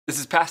This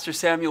is Pastor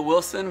Samuel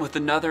Wilson with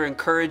another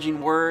encouraging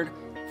word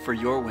for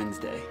your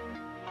Wednesday.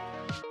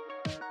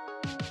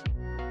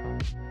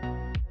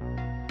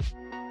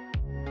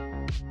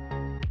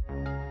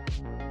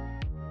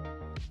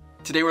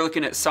 Today we're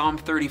looking at Psalm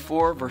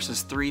 34,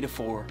 verses 3 to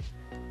 4.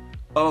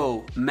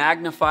 Oh,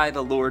 magnify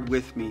the Lord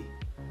with me,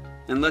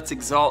 and let's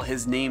exalt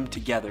his name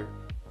together.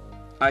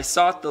 I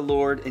sought the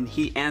Lord, and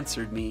he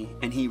answered me,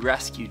 and he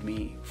rescued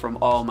me from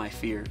all my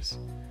fears.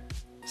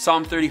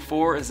 Psalm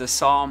 34 is a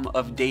psalm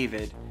of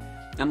David,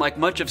 and like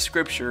much of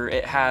Scripture,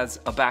 it has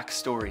a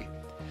backstory.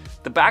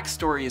 The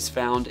backstory is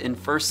found in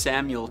 1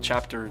 Samuel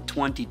chapter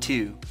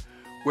 22,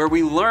 where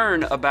we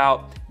learn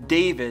about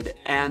David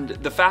and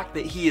the fact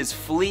that he is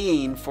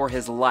fleeing for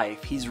his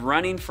life. He's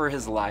running for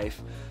his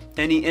life,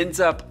 and he ends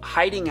up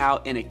hiding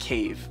out in a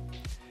cave.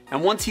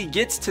 And once he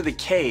gets to the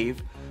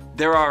cave,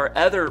 there are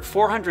other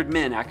 400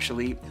 men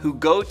actually who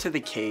go to the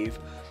cave,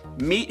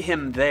 meet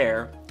him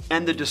there,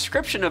 and the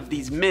description of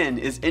these men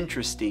is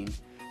interesting.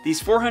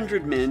 These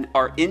 400 men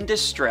are in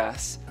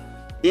distress,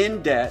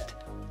 in debt,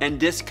 and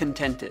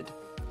discontented.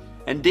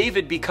 And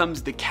David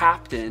becomes the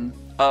captain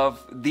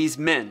of these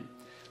men.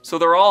 So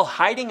they're all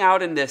hiding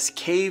out in this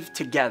cave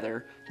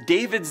together.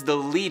 David's the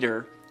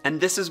leader, and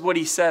this is what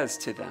he says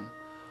to them.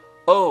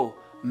 Oh,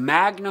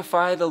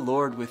 magnify the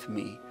Lord with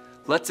me.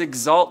 Let's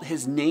exalt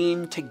his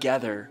name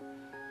together.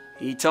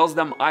 He tells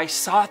them, I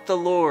sought the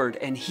Lord,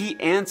 and he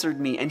answered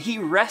me, and he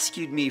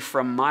rescued me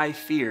from my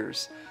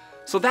fears.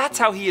 So that's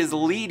how he is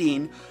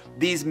leading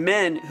these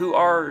men who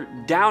are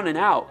down and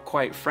out,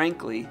 quite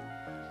frankly.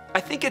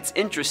 I think it's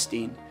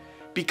interesting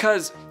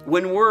because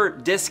when we're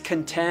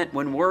discontent,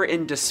 when we're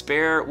in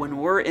despair, when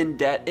we're in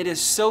debt, it is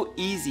so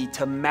easy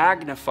to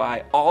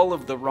magnify all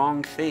of the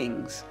wrong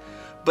things.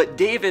 But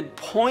David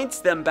points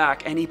them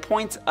back, and he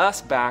points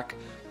us back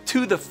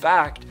to the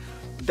fact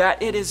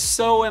that it is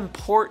so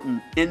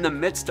important in the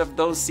midst of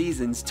those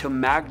seasons to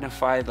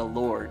magnify the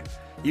Lord.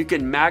 You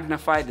can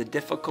magnify the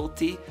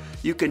difficulty,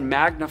 you can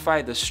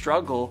magnify the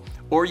struggle,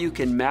 or you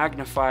can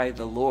magnify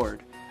the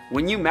Lord.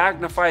 When you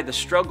magnify the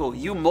struggle,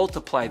 you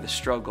multiply the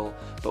struggle.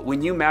 But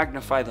when you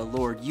magnify the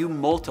Lord, you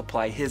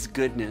multiply his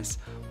goodness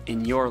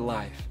in your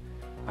life.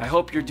 I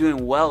hope you're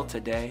doing well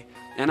today,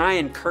 and I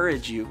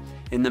encourage you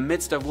in the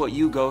midst of what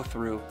you go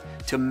through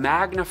to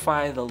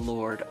magnify the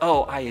Lord.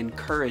 Oh, I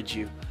encourage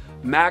you.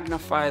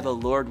 Magnify the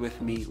Lord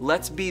with me.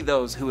 Let's be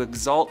those who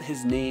exalt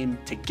his name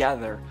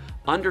together,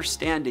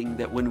 understanding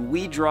that when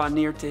we draw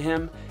near to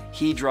him,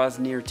 he draws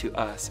near to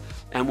us.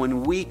 And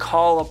when we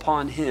call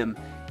upon him,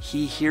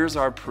 he hears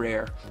our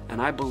prayer,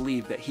 and I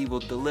believe that he will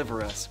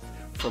deliver us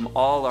from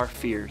all our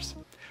fears.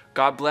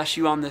 God bless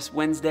you on this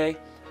Wednesday.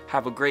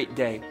 Have a great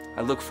day.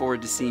 I look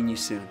forward to seeing you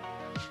soon.